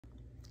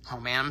Oh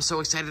man, I'm so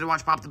excited to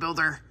watch Bob the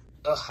Builder.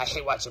 Ugh, I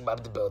hate watching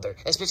Bob the Builder,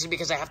 especially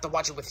because I have to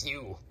watch it with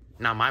you.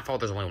 Not my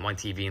fault there's only one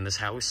TV in this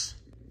house.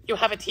 You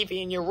have a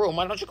TV in your room,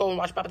 why don't you go and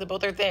watch Bob the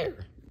Builder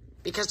there?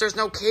 Because there's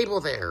no cable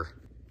there.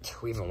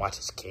 Who even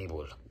watches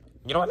cable?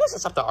 You know what, let's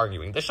stop the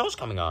arguing, the show's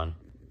coming on.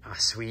 Ah,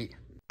 sweet.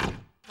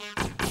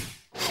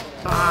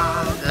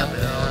 Bob the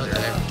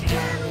Builder,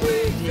 can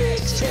we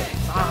fix it?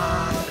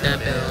 Bob the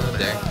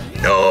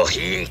Builder. No,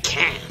 he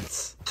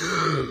can't.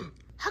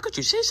 How could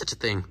you say such a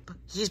thing?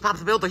 He's Bob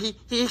the Builder. He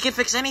can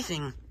fix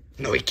anything.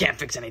 No, he can't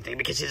fix anything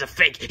because he's a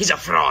fake. He's a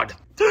fraud.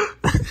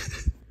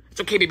 It's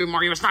okay, Baby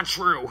Mario. It's not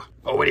true.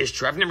 Oh, it is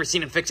true. I've never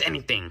seen him fix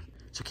anything.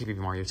 It's okay, Baby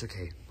Mario. It's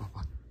okay.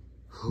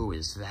 Who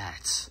is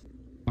that?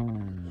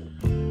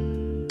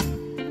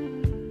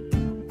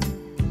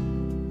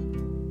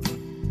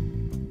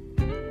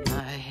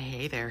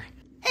 Hey there.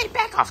 Hey,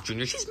 back off,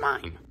 Junior. She's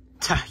mine.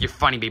 You're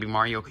funny, Baby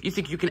Mario. You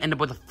think you can end up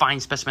with a fine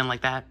specimen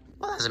like that?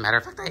 Well, as a matter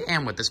of fact, I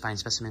am with this fine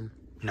specimen.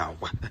 No.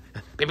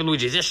 Baby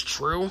Luigi, is this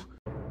true?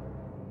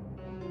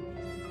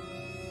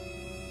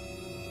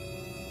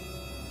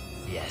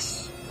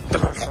 Yes.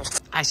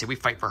 I say we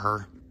fight for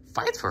her.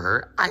 Fight for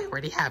her? I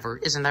already have her.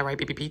 Isn't that right,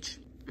 Baby Peach?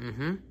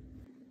 Mm-hmm.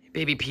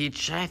 Baby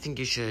Peach, I think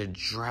you should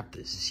drop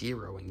the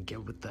 0 and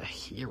get with the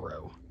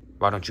hero.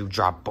 Why don't you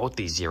drop both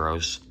these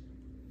zeros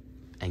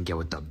and get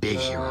with the big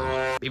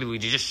hero? Baby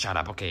Luigi, just shut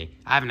up, okay?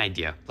 I have an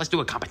idea. Let's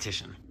do a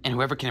competition. And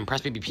whoever can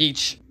impress Baby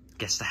Peach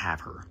gets to have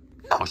her.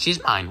 No,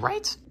 she's mine,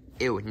 right?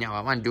 Ew, no,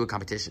 I want to do a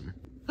competition.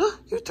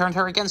 You turned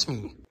her against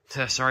me.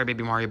 Sorry,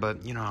 Baby Mario,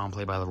 but you know I don't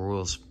play by the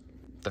rules.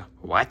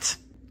 What?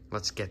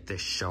 Let's get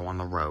this show on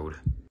the road.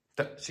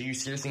 So you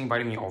seriously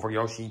invited me over,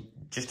 Yoshi,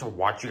 just to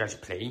watch you guys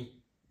play?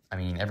 I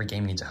mean, every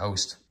game needs a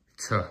host.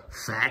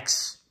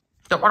 Facts.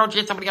 Why don't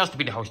you get somebody else to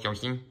be the host,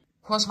 Yoshi?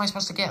 Who else am I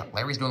supposed to get?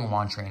 Larry's doing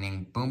wand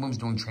training. Boom Boom's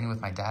doing training with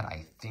my dad,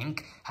 I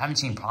think. Haven't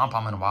seen Pom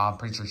Pom in a while. I'm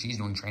pretty sure she's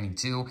doing training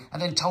too.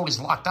 And then Toad is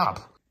locked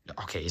up.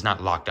 Okay, he's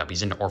not locked up.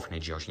 He's in the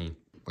orphanage, Yoshi.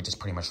 Which is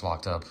pretty much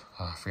locked up.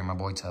 Free my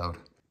boy Toad.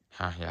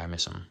 Yeah, I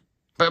miss him.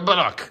 But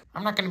look,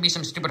 I'm not gonna be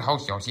some stupid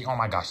host, Yoshi. Oh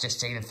my gosh, just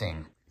say the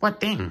thing. What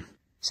thing?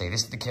 Say,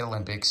 this is the Kid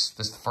Olympics.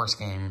 This is the first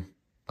game.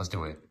 Let's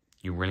do it.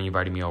 You really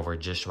invited me over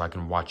just so I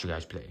can watch you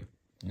guys play?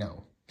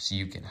 No, so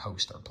you can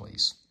host our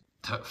plays.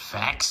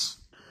 Facts?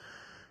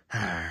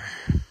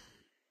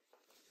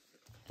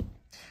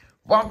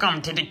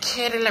 Welcome to the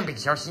Kid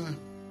Olympics, Yoshi.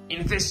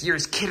 In this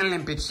year's Kid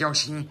Olympics,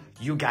 Yoshi,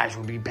 you guys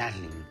will be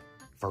battling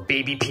for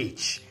Baby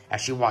Peach as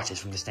she watches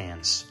from the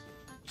stands.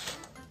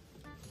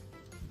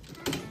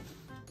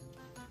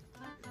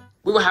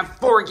 We will have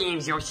 4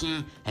 games,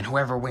 Yoshi, and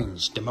whoever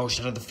wins the most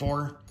out of the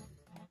 4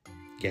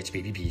 gets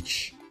Baby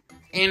Peach.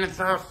 In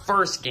the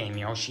first game,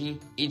 Yoshi,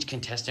 each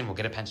contestant will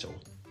get a pencil,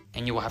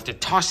 and you will have to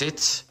toss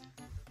it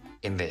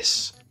in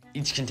this.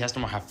 Each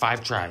contestant will have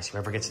 5 tries.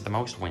 Whoever gets it the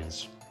most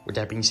wins. With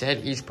that being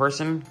said, each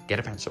person get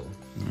a pencil.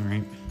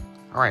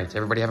 All right,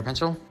 everybody have a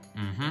pencil?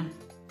 Mm-hmm.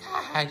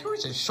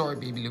 Yours is short,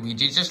 Baby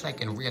Luigi, just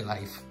like in real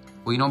life.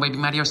 Well, you know, Baby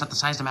Mario, it's not the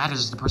size that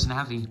matters, it's the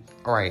personality.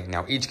 All right,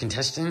 now each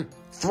contestant,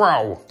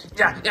 throw.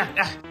 Yeah.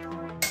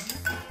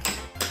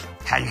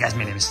 How you guys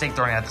made a mistake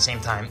throwing it at the same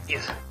time.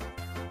 Yeah.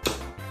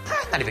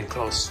 Not even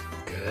close.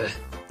 Good.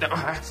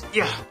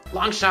 Yeah,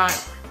 long shot.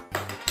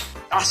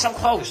 Oh, so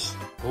close.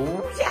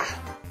 Oh, yeah.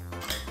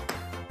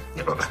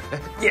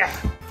 Yeah.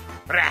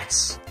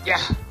 Rats.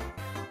 Yeah.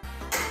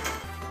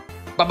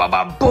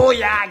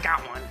 Booyah, I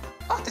got one.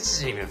 Oh, this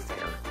isn't even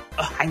fair.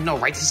 I know,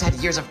 right? He's had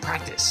years of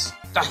practice.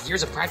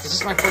 Years of practice. This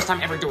is my first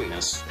time ever doing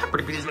this. I'm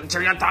pretty pleased with the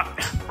cherry on top.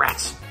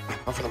 Rats.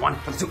 Oh, for the 1,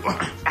 for the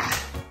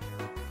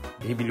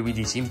 2. Baby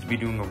Luigi seems to be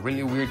doing a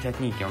really weird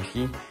technique,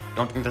 Yoshi.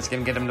 Don't think that's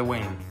gonna get him to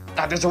win.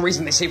 There's a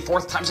reason they say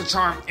 4th time's a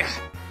charm.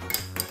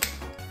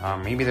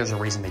 Maybe there's a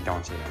reason they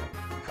don't say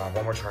that.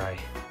 One more try.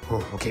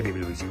 Oh, okay,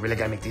 Baby Luigi, you really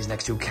gotta make these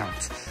next 2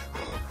 count.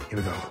 Here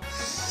we go.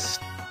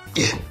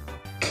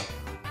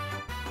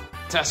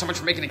 So much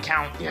for making it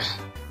count.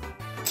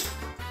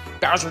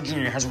 Bowser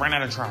Jr. has run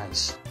out of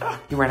tries.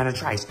 He ran out of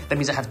tries. That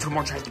means I have 2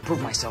 more tries to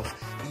prove myself.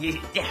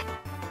 Yeah.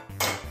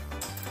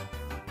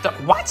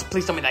 What?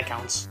 Please tell me that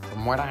counts.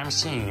 From what I'm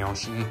seeing,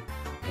 Yoshi,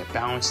 it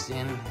bounced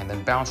in and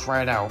then bounced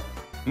right out.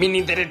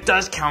 Meaning that it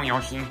does count,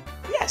 Yoshi.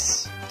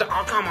 Yes.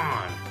 Oh, come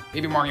on.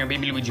 Baby Mario and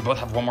Baby Luigi both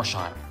have 1 more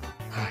shot.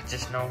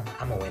 Just know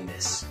I'm gonna win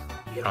this.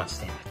 You don't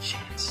stand a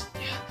chance.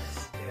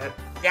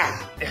 Yeah.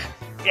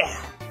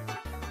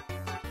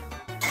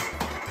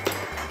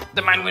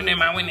 Am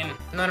I winning?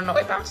 No,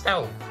 it bounced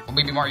out. Well,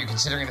 Baby Mario,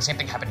 considering the same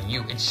thing happened to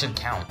you, it should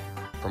count.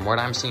 From what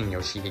I'm seeing,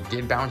 Yoshi, it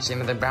did bounce in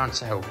and then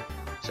bounce out.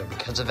 So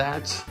because of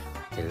that,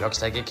 it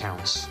looks like it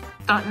counts.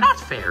 Not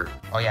fair.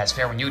 Oh yeah, it's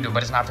fair when you do,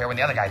 but it's not fair when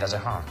the other guy does it,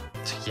 huh?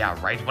 Yeah,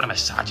 right? What a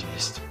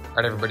misogynist. All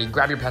right, everybody,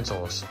 grab your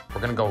pencils.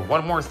 We're gonna go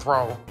 1 more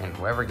throw, and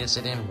whoever gets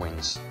it in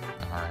wins.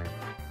 All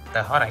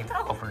right.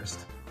 I'll go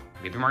first.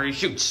 Baby Mario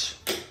shoots.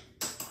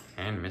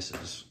 And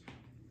misses.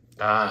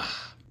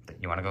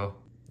 You wanna go?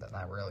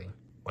 Not really.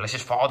 Well, let's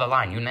just follow the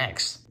line. You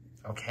next.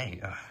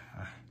 Okay.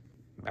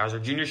 Bowser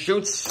Jr.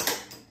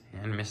 shoots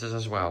and misses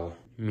as well,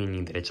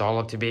 meaning that it's all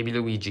up to Baby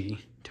Luigi.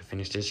 to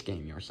finish this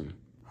game, Yoshi.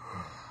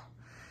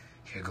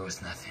 Here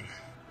goes nothing.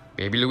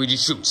 Baby Luigi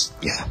shoots.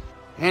 Yeah.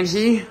 And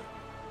he...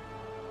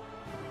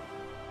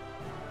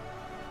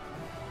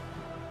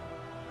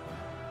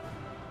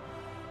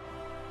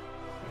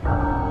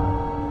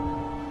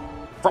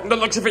 From the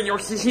looks of it,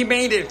 Yoshi, he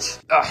made it.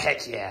 Oh,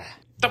 heck yeah.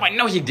 Though I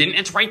know he didn't.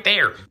 It's right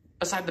there.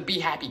 Beside the Be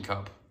Happy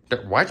cup.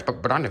 What?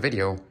 But on the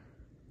video.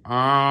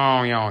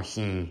 Oh,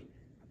 Yoshi.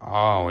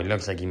 Oh, it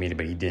looks like he made it,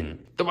 but he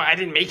didn't. Though I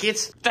didn't make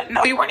it?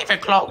 No, you weren't even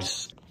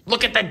close.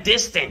 Look at the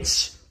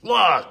distance.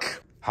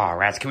 Look. Oh,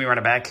 rats, can we run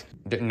it back?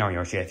 No,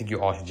 Yoshi, I think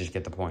you all should just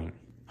get the point.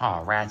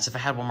 Oh, rats, if I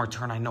had one more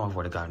turn, I know I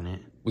would have gotten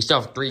it. We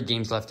still have 3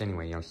 games left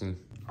anyway, Yoshi.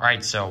 All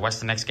right, so what's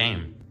the next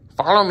game?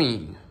 Follow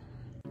me.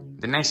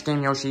 The next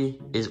game, Yoshi,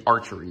 is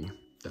archery.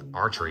 The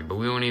archery, but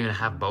we won't even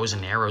have bows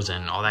and arrows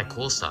and all that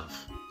cool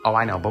stuff. Oh,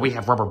 I know, but we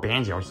have rubber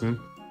bands, Yoshi.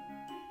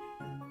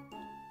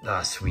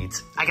 Oh,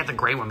 sweet. I got the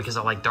gray one because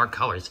I like dark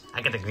colors.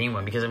 I got the green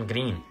one because I'm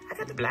green. I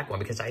got the black one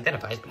because I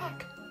identify as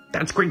black.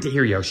 That's great to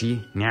hear,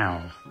 Yoshi.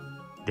 Now,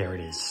 there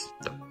it is.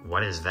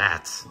 What is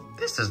that?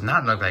 This does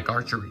not look like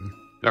archery.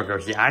 Look,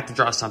 Yoshi, I had to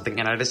draw something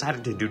and I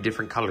decided to do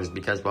different colors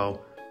because,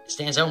 well, it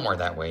stands out more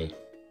that way.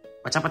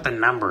 What's up with the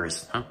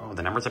numbers? Huh? Oh,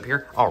 the numbers up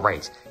here? Oh,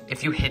 right.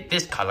 If you hit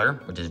this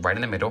color, which is right in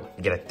the middle,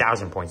 you get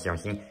 1,000 points,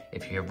 Yoshi.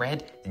 If you hit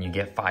red, then you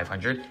get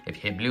 500. If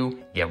you hit blue,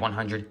 you get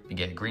 100. You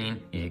get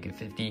green, you get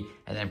 50.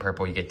 And then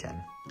purple, you get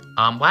 10.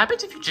 What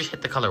happens if you just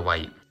hit the color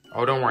white?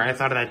 Oh, don't worry. I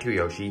thought of that too,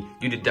 Yoshi.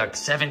 You deduct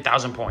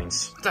 7,000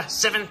 points.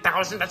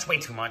 7,000? That's way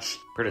too much.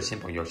 Pretty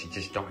simple, Yoshi.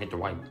 Just don't hit the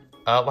white.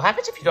 What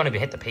happens if you don't even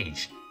hit the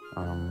page?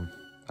 I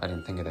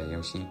didn't think of that,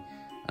 Yoshi.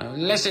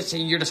 Let's just say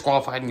you're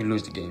disqualified and you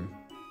lose the game.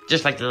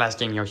 Just like the last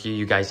game, Yoshi,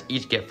 you guys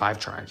each get 5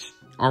 tries.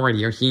 Alrighty,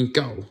 Yoshi,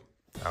 go.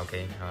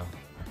 Okay,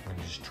 let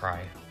me just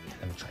try.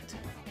 Let me try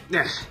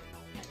to.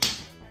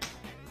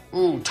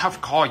 Ooh, tough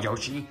call,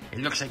 Yoshi. It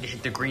looks like it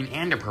hit the green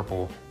and the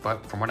purple,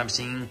 but from what I'm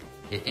seeing,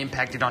 it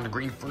impacted on the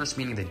green first,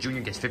 meaning that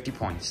Junior gets 50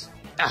 points.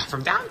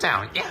 From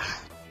downtown, yeah.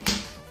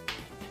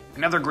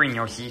 Another green,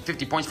 Yoshi.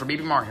 50 points for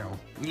Baby Mario.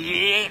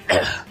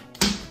 Yeah.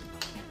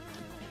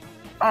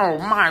 Oh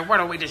my, what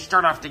a way to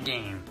start off the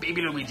game.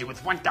 Baby Luigi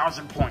with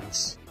 1,000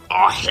 points.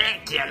 Oh,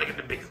 heck yeah, look at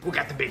the big... Who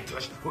got the big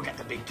tush? Who got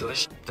the big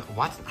tush?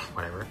 What?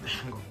 Whatever.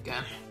 I'm going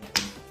again.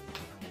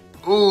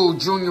 Ooh,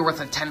 Junior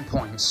with 10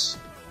 points.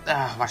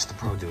 Watch the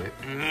pro do it.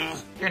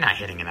 You're not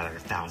hitting another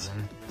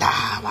 1,000.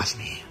 Watch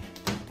me.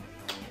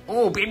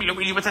 Oh, Baby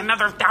Luigi with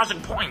another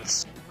 1,000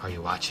 points. Are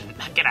you watching?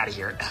 Get out of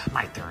here.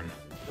 My turn.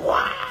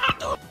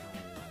 What?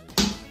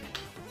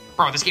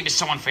 Bro, this game is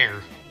so unfair.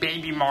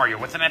 Baby Mario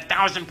with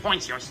 1,000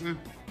 points, Yoshi.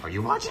 Are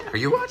you watching? Are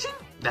you watching?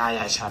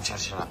 Yeah,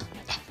 shut up.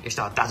 You're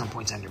still 1,000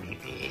 points under me.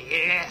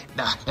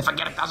 If I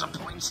get 1,000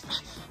 points,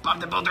 Bob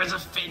the Builder is a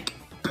fake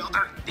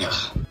builder.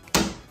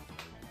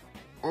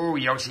 Oh,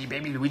 Yoshi,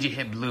 Baby Luigi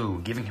hit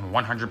blue, giving him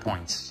 100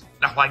 points.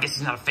 Well, I guess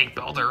he's not a fake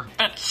builder.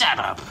 Shut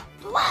up.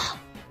 Wow.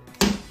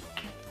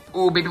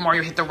 Oh, Baby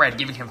Mario hit the red,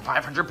 giving him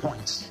 500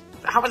 points.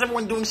 How is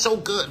everyone doing so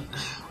good?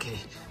 Okay,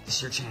 this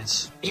is your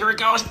chance. Here it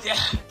goes.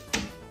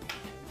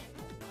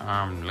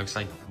 Looks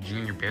like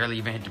Junior barely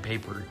even hit the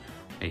paper.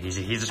 He's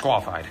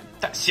disqualified.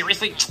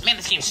 Seriously? Man,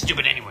 this game's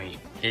stupid anyway.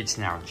 It's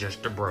now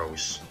just the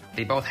bros.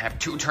 They both have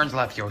 2 turns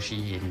left,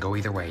 Yoshi. It can go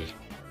either way.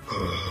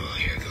 Oh,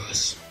 here it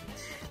goes.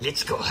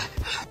 Let's go.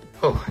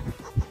 Oh.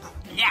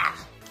 Yeah.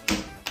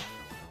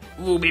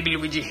 Ooh, Baby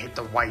Luigi hit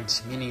the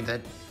whites, meaning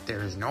that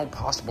there is no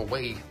possible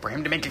way for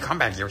him to make a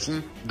comeback,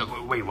 Yoshi.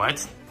 Wait,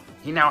 what?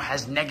 He now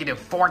has negative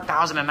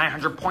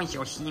 4,900 points,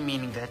 Yoshi,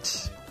 meaning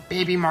that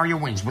Baby Mario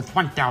wins with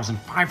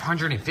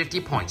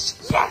 1,550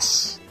 points.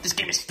 Yes! This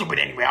game is stupid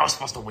anyway. I was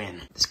supposed to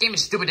win. This game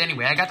is stupid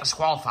anyway. I got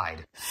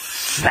disqualified.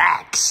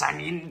 Facts. I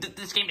mean,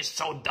 this game is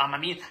so dumb. I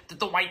mean,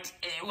 the white,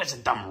 it was a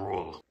dumb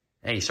rule.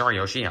 Hey, sorry,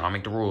 Yoshi. I'll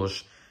make the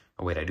rules.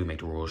 Oh, wait, I do make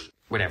the rules.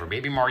 Whatever.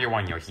 Baby Mario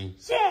won, Yoshi.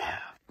 Yeah!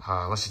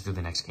 Let's just do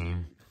the next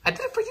game. I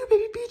did it for you,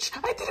 Baby Peach.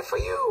 I did it for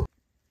you.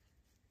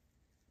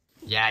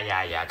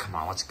 Yeah. Come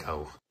on, let's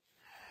go.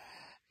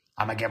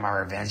 I'm gonna get my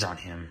revenge on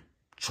him.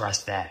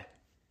 Trust that.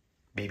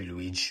 Baby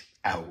Luigi,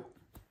 out.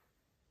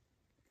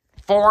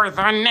 For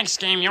the next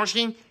game,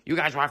 Yoshi, you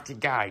guys will have to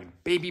guide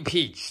Baby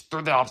Peach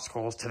through the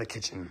obstacles to the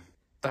kitchen.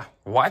 The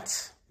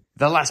what?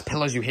 The less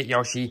pillows you hit,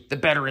 Yoshi, the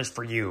better it is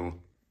for you.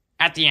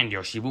 At the end,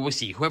 Yoshi, we will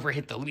see whoever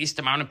hit the least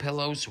amount of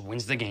pillows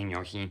wins the game,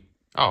 Yoshi.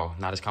 Oh,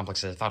 not as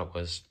complex as I thought it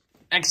was.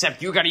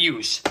 Except you gotta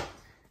use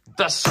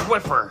the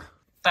Swiffer.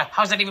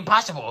 How's that even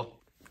possible?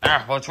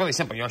 Well, it's really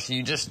simple, Yoshi.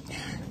 You just...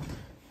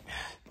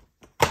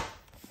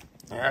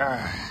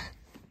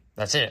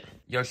 That's it.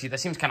 Yoshi, that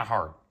seems kind of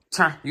hard.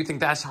 You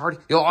think that's hard?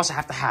 You'll also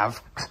have to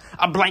have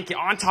a blanket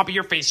on top of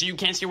your face so you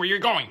can't see where you're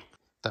going.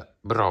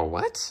 Bro,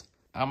 what?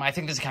 I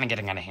think this is kind of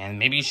getting out of hand.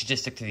 Maybe you should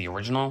just stick to the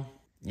original.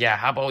 Yeah,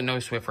 how about no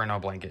Swiffer, no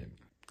blanket?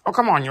 Oh,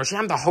 come on, Yoshi.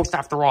 I'm the host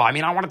after all. I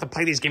mean, I wanted to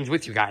play these games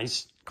with you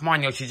guys. Come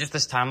on, Yoshi. Just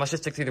this time. Let's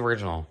just stick to the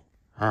original.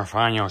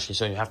 Fine, Yoshi.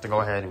 So you have to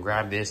go ahead and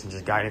grab this and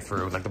just guide it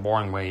through like the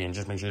boring way and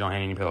just make sure you don't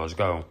hit any pillows.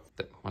 Go.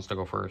 Who wants to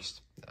go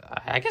first?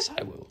 I guess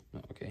I will.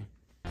 Okay.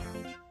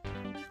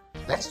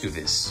 Let's do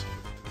this.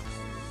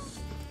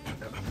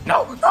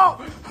 No,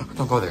 no!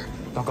 Don't go there.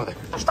 Don't go there.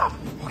 Stop.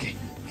 Okay,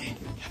 okay.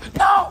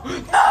 No,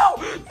 no,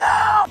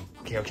 no!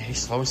 Okay, okay,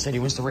 slow and steady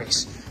wins the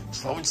race.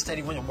 Slow and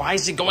steady wins. Why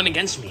is it going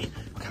against me?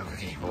 Okay,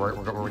 okay,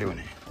 okay. We're doing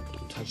it.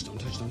 Don't touch, don't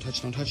touch, don't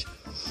touch, don't touch.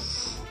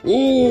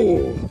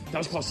 Ooh, that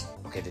was close.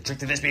 Okay, the trick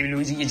to this, baby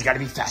Luigi, is you gotta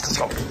be fast. Let's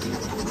go.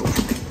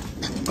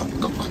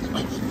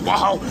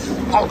 Whoa!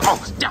 Oh,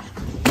 down.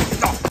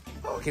 Oh.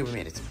 Okay, we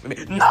made it.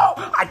 No,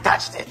 I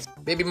touched it.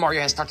 Baby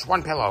Mario has touched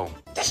one pillow.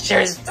 This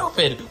chair is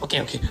stupid.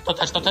 Okay, okay, don't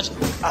touch, don't touch.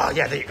 Oh,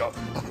 yeah, there you go.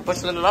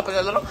 Push a little up, a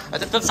little. To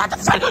the side, to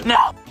the side. No.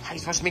 How are you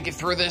supposed to make it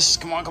through this?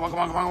 Come on, come on, come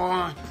on, come on, come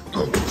on.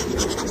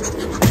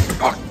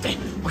 Oh, okay,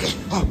 okay.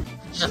 Oh,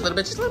 just a little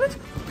bit, just a little bit.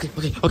 Okay,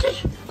 okay, okay,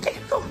 okay.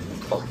 Go.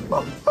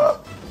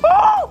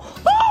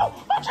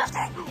 Oh, I'm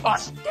drifting. Oh,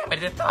 damn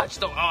it, it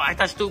touched. Oh, I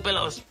touched 2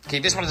 pillows. Okay,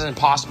 this one is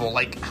impossible.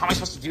 Like, how am I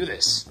supposed to do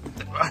this?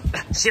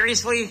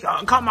 Seriously?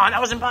 Come on,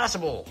 that was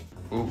impossible.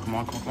 Ooh, come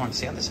on, come on, come on.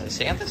 Stay on this side,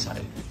 stay on this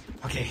side.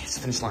 Okay, it's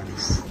the finish line.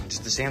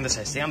 Just stay on this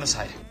side, stay on this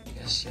side.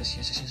 Yes, yes,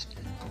 yes, yes, yes.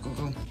 Go,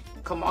 go, go.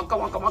 Come on,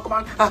 come on, come on, come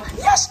on.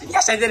 Yes,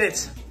 yes, I did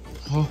it.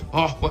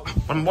 Oh, what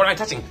am I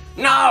touching?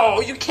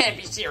 No, you can't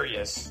be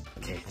serious.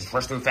 Okay, just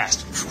rush through it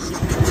fast.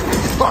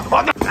 Oh,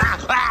 no.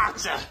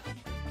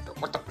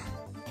 What the?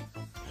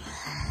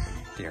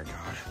 Dear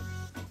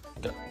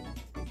God.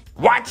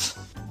 What?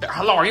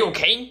 Hello, are you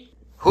okay?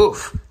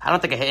 Oof, I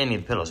don't think I hit any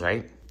of the pillows,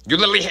 right? You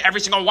literally hit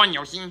every single one,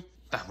 Yoshi.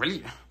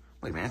 Really?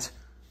 Wait a minute.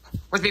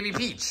 Where's Baby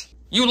Peach?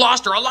 You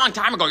lost her a long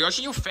time ago,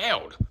 Yoshi. You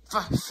failed.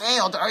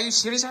 Failed? Are you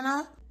serious right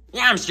now?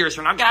 Yeah, I'm serious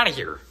right now. Get out of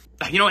here.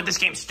 You know what? This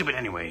game's stupid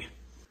anyway.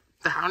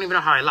 I don't even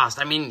know how I lost.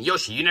 I mean,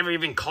 Yoshi, you never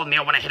even called me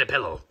out when I hit a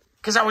pillow.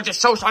 Because I was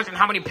just so shocked on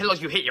how many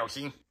pillows you hit,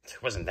 Yoshi.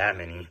 It wasn't that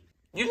many.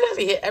 You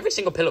literally hit every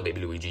single pillow,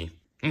 Baby Luigi.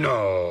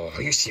 No.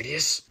 Are you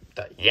serious?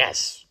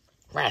 Yes.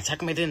 Rats, how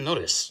come I didn't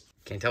notice?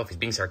 Can't tell if he's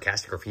being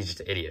sarcastic or if he's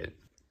just an idiot.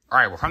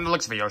 Alright, well, from the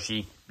looks of it,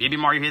 Yoshi, Baby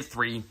Mario hit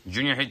 3,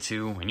 Junior hit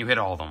 2, and you hit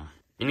all of them.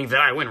 Meaning that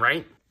I win,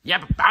 right? Yeah,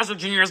 but Bowser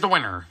Jr. is the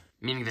winner.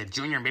 Meaning that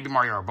Junior and Baby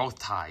Mario are both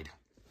tied.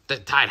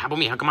 Tied? How about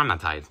me? How come I'm not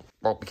tied?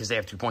 Well, because they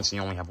have 2 points and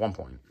you only have 1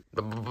 point.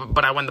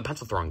 But I won the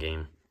pencil throwing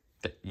game.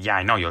 Yeah,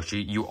 I know,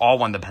 Yoshi. You all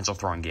won the pencil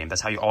throwing game.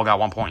 That's how you all got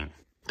 1 point.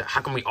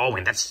 How come we all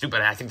win? That's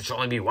stupid. I think there should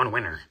only be 1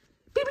 winner.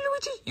 Baby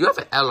Luigi, you have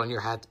an L on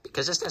your hat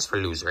because it stands for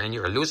loser, and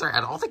you're a loser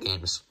at all the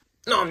games.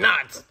 No, I'm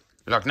not.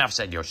 Look, enough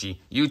said,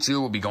 Yoshi. You two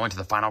will be going to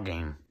the final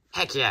game.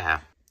 Heck yeah.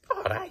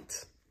 All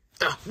right.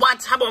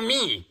 What? How about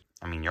me?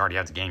 I mean, you already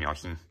have the game,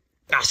 Yoshi.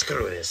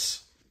 Screw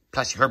this.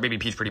 Plus, you hurt Baby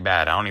Peach pretty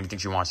bad. I don't even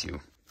think she wants you.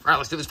 All right,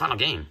 let's do this final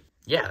game.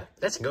 Yeah,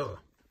 let's go. All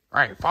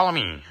right, follow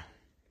me.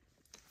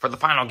 For the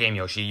final game,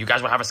 Yoshi, you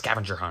guys will have a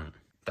scavenger hunt.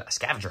 A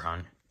scavenger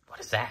hunt? What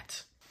is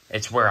that?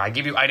 It's where I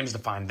give you items to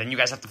find, then you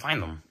guys have to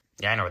find them.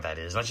 Yeah, I know what that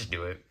is. Let's just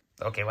do it.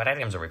 Okay, what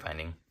items are we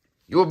finding?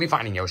 You will be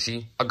finding,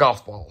 Yoshi, a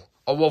golf ball,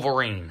 a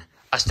Wolverine,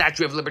 a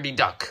Statue of Liberty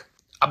duck,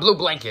 a blue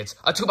blanket,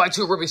 a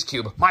 2x2 Rubik's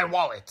Cube, my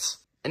wallet,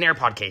 an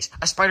AirPod case,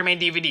 a Spider-Man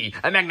DVD,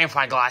 a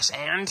magnifying glass,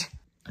 and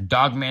a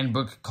Dogman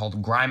book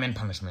called Grime and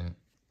Punishment.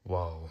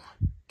 Whoa.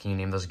 Can you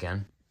name those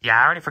again? Yeah,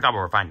 I already forgot what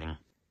we're finding.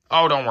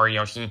 Oh, don't worry,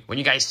 Yoshi. When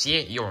you guys see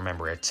it, you'll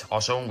remember it.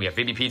 Also, we have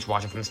Baby Peach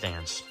watching from the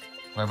stands.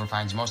 Whoever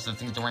finds most of the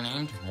things that were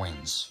named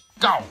wins.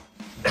 Go!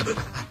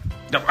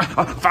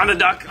 Found a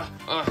duck.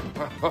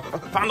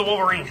 Found the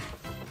Wolverine.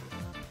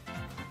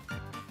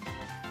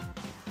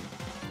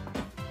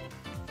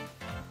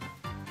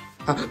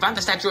 Found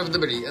the Statue of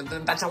Liberty.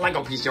 That's a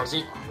Lego piece,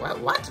 Yoshi. What?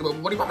 What do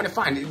you want me to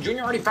find?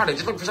 Junior already found it.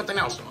 Just look for something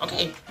else.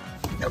 Okay.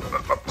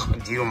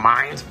 Do you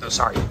mind?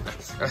 Sorry. I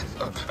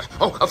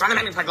found the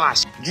magnifying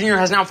glass. Junior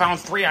has now found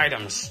 3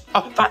 items.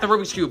 Found the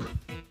Rubik's Cube.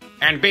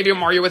 And Baby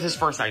Mario with his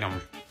first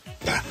item.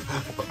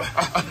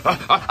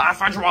 I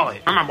found your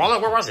wallet. My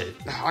wallet? Where was it?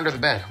 Under the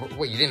bed.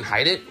 Wait, you didn't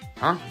hide it?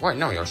 Huh? What?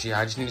 No, Yoshi.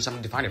 I just needed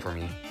something to find it for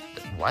me.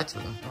 What?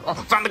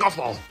 Found the golf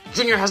ball.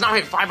 Junior has now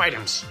hit 5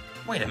 items.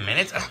 Wait a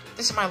minute.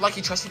 This is my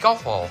lucky trusty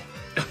golf ball.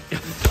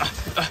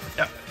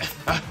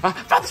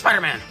 Found the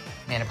Spider-Man.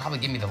 Man, it'd probably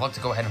give me the luck to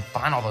go ahead and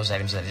find all those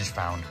items that I just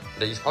found.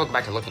 They just probably go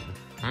back to looking.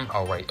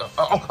 Oh, right.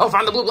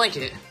 Found the blue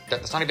blanket.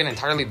 That's not even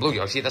entirely blue,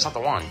 Yoshi. That's not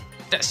the one.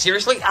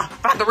 Seriously?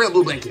 Found the real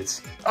blue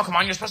blankets. Oh, come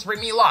on. You're supposed to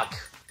bring me luck.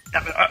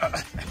 Found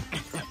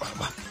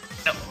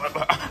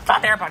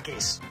the AirPod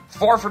case.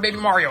 4 for Baby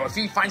Mario. If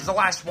he finds the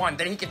last one,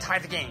 then he can tie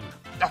the game.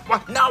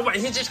 No,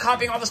 he's just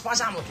copying all the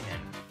spots I'm looking at.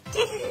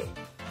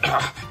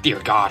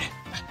 Dear God.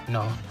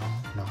 No.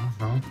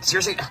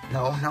 Seriously?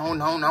 No. I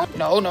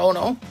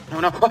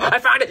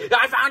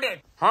found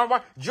it. Huh?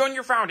 What?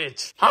 Junior found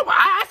it. Huh?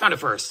 I found it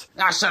first.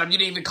 Shut up. You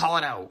didn't even call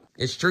it out.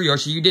 It's true,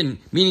 Yoshi. You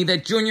didn't. Meaning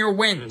that Junior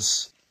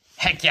wins.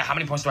 Heck yeah. How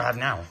many points do I have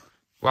now?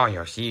 Well,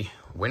 Yoshi,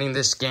 winning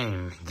this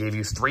game gave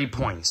you 3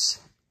 points.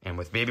 And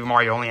with Baby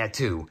Mario only at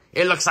 2,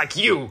 it looks like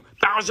you,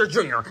 Bowser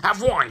Jr.,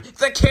 have won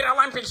the Kid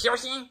Olympics,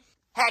 Yoshi.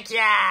 Heck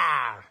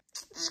yeah.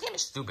 This game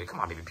is stupid. Come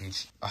on, Baby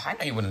Peach. I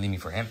know you wouldn't leave me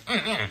for him.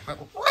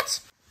 What?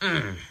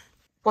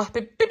 What,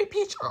 Baby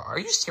Peach? Are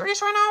you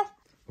serious right now?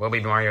 Well,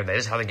 Baby Mario, that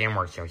is how the game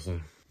works,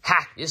 Yoshi.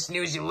 Ha! You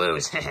snooze, you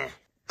lose.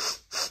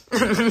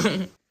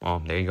 Well,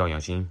 there you go,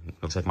 Yoshi.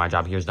 Looks like my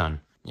job here is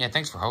done. Yeah,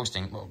 thanks for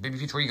hosting. Well, Baby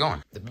Peach, where are you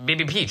going?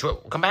 Baby Peach,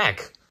 come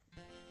back.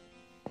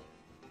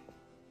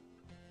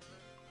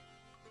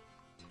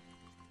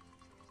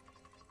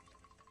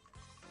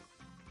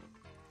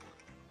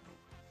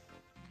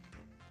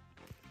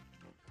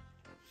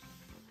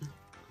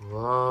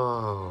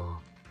 Whoa.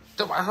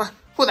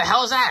 Who the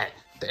hell is that?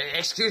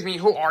 Excuse me,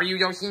 who are you,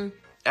 Yoshi?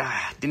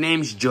 The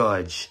name's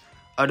George,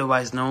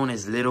 otherwise known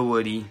as Little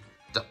Woody.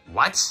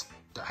 What?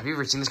 Have you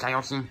ever seen this guy,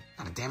 Yoshi?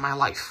 Not a day in my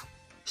life.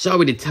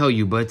 Sorry to tell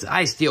you, but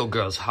I steal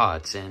girls'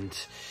 hearts, and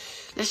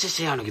let's just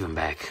say I don't give them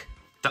back.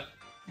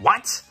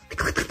 What?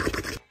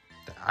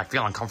 I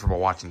feel uncomfortable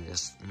watching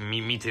this.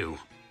 Me too.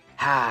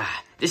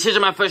 This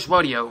isn't my first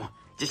rodeo.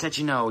 Just let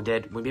you know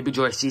that when Baby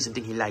George sees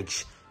something he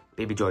likes,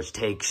 Baby George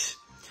takes.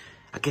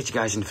 I'll catch you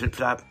guys in the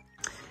flip-flop.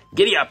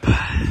 Giddy up!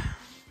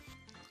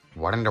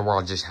 What in the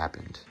world just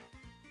happened?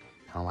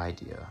 No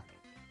idea.